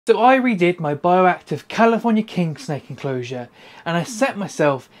So I redid my Bioactive California kingsnake enclosure, and I set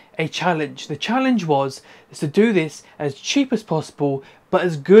myself a challenge. The challenge was to do this as cheap as possible but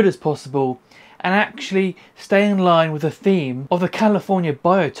as good as possible, and actually stay in line with the theme of the California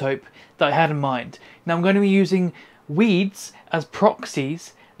biotope that I had in mind. Now I'm going to be using weeds as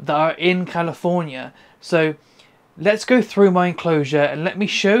proxies that are in California. So let's go through my enclosure and let me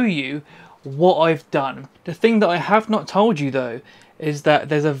show you what I've done. The thing that I have not told you though is that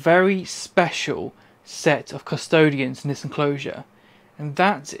there's a very special set of custodians in this enclosure, and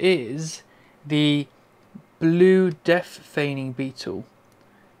that is the blue death feigning beetle,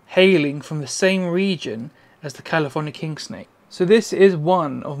 hailing from the same region as the California kingsnake. So this is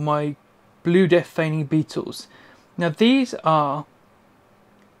one of my blue death feigning beetles. Now these are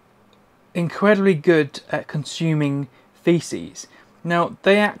incredibly good at consuming feces. Now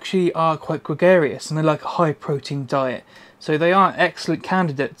they actually are quite gregarious and they like a high protein diet, so they are excellent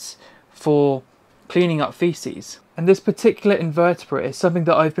candidates for cleaning up feces. And this particular invertebrate is something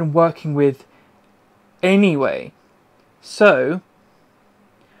that I've been working with anyway, so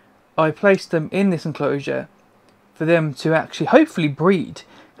I placed them in this enclosure for them to actually hopefully breed,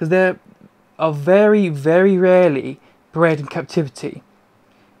 because they are very, very rarely bred in captivity.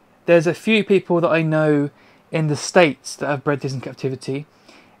 There's a few people that I know in the States that have bred this in captivity,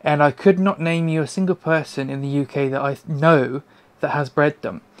 and I could not name you a single person in the UK that I know that has bred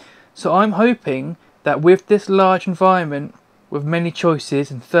them. So I'm hoping that with this large environment, with many choices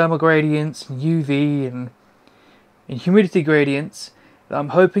in thermal gradients and UV and in humidity gradients, that I'm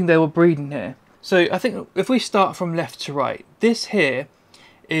hoping they will breed in here. So I think if we start from left to right, this here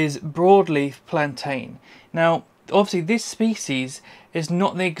is broadleaf plantain. Now obviously this species is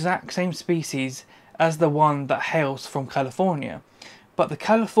not the exact same species as the one that hails from California, but the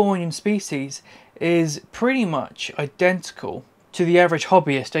Californian species is pretty much identical to the average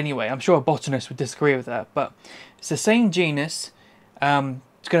hobbyist anyway. I'm sure a botanist would disagree with that, but it's the same genus.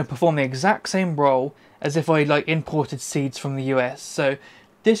 It's going to perform the exact same role as if I imported seeds from the US. So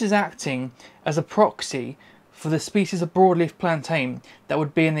this is acting as a proxy for the species of broadleaf plantain that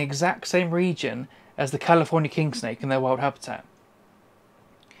would be in the exact same region as the California kingsnake in their wild habitat.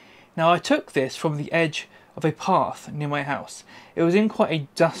 Now I took this from the edge of a path near my house. It was in quite a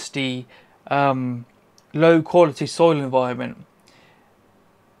dusty, low quality soil environment,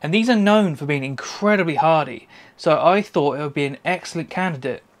 and these are known for being incredibly hardy, so I thought it would be an excellent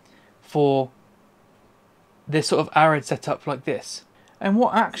candidate for this sort of arid setup like this. And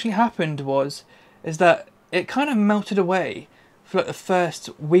what actually happened is that it kind of melted away for the first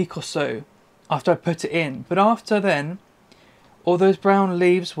week or so after I put it in, but after then all those brown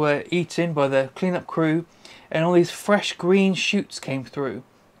leaves were eaten by the cleanup crew and all these fresh green shoots came through.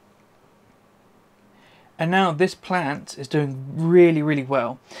 And now this plant is doing really, really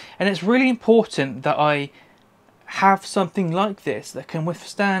well. And it's really important that I have something like this that can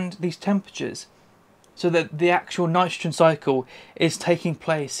withstand these temperatures, so that the actual nitrogen cycle is taking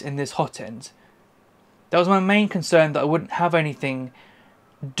place in this hot end. That was my main concern, that I wouldn't have anything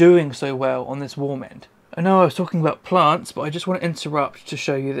doing so well on this warm end. I know I was talking about plants, but I just want to interrupt to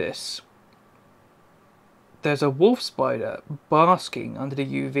show you this. There's a wolf spider basking under the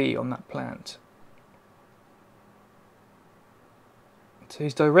UV on that plant. So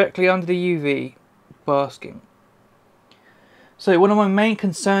he's directly under the UV, basking. So one of my main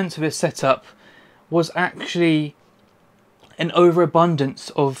concerns for this setup was actually an overabundance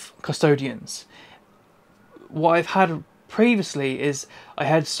of custodians. What I've had previously is I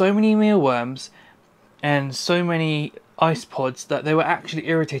had so many mealworms and so many ice pods that they were actually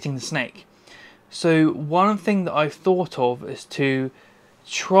irritating the snake. So one thing that I've thought of is to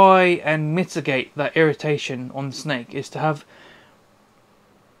try and mitigate that irritation on the snake is to have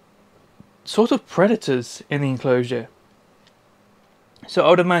sort of predators in the enclosure. So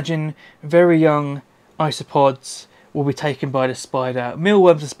I would imagine very young isopods will be taken by the spider.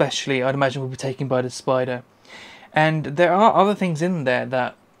 Mealworms especially, I'd imagine, will be taken by the spider. And there are other things in there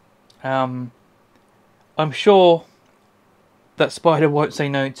that I'm sure that spider won't say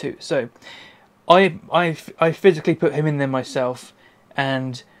no to. So I physically put him in there myself,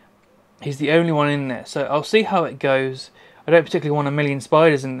 and he's the only one in there. So I'll see how it goes. I don't particularly want a million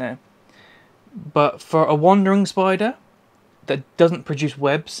spiders in there, but for a wandering spider that doesn't produce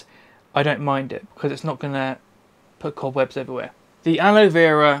webs, I don't mind it, because it's not going to put cobwebs everywhere. The aloe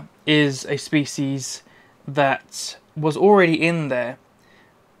vera is a species that was already in there,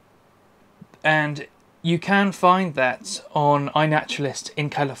 and you can find that on iNaturalist in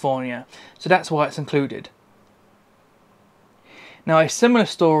California, so that's why it's included. Now a similar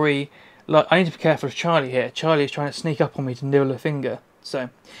story, like, I need to be careful of Charlie here. Charlie is trying to sneak up on me to nibble a finger. So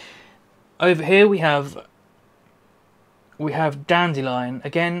over here we have dandelion.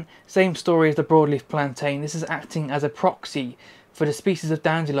 Again, same story as the broadleaf plantain. This is acting as a proxy for the species of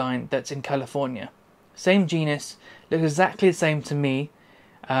dandelion that's in California. Same genus, looks exactly the same to me,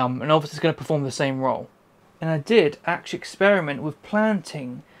 and obviously it's going to perform the same role. And I did actually experiment with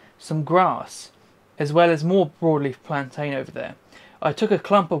planting some grass as well as more broadleaf plantain over there. I took a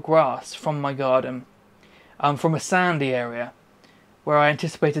clump of grass from my garden, from a sandy area where I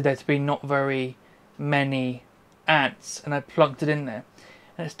anticipated there to be not very many ants, and I plunked it in there.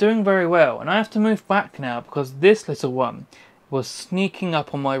 And it's doing very well, and I have to move back now because this little one was sneaking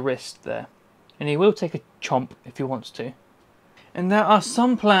up on my wrist there. And he will take a chomp if he wants to. And there are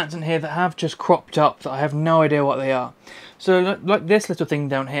some plants in here that have just cropped up that I have no idea what they are. So like this little thing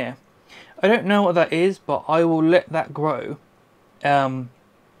down here. I don't know what that is, but I will let that grow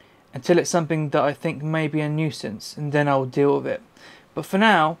until it's something that I think may be a nuisance, and then I'll deal with it. But for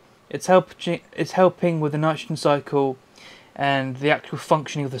now, it's helping with the nitrogen cycle and the actual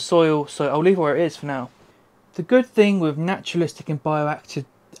functioning of the soil, so I'll leave it where it is for now. The good thing with naturalistic and bioactive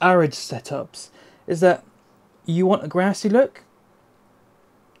arid setups is that you want a grassy look,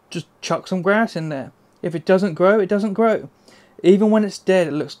 just chuck some grass in there. If it doesn't grow, it doesn't grow. Even when it's dead,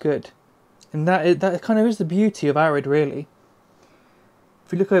 it looks good. And that kind of is the beauty of arid, really.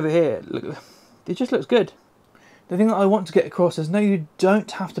 If you look over here, look, it just looks good. The thing that I want to get across is no, you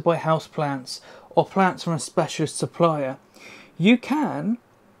don't have to buy houseplants or plants from a specialist supplier. You can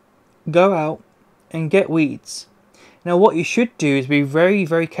go out and get weeds. Now what you should do is be very,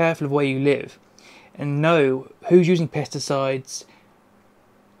 very careful of where you live and know who's using pesticides.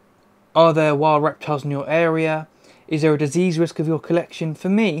 Are there wild reptiles in your area? Is there a disease risk of your collection? For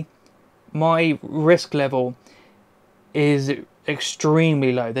me, my risk level is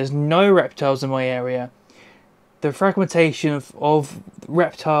extremely low. There's no reptiles in my area. The fragmentation of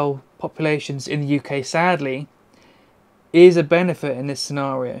reptile populations in the UK, sadly, is a benefit in this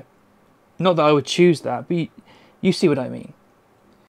scenario. Not that I would choose that, but you see what I mean.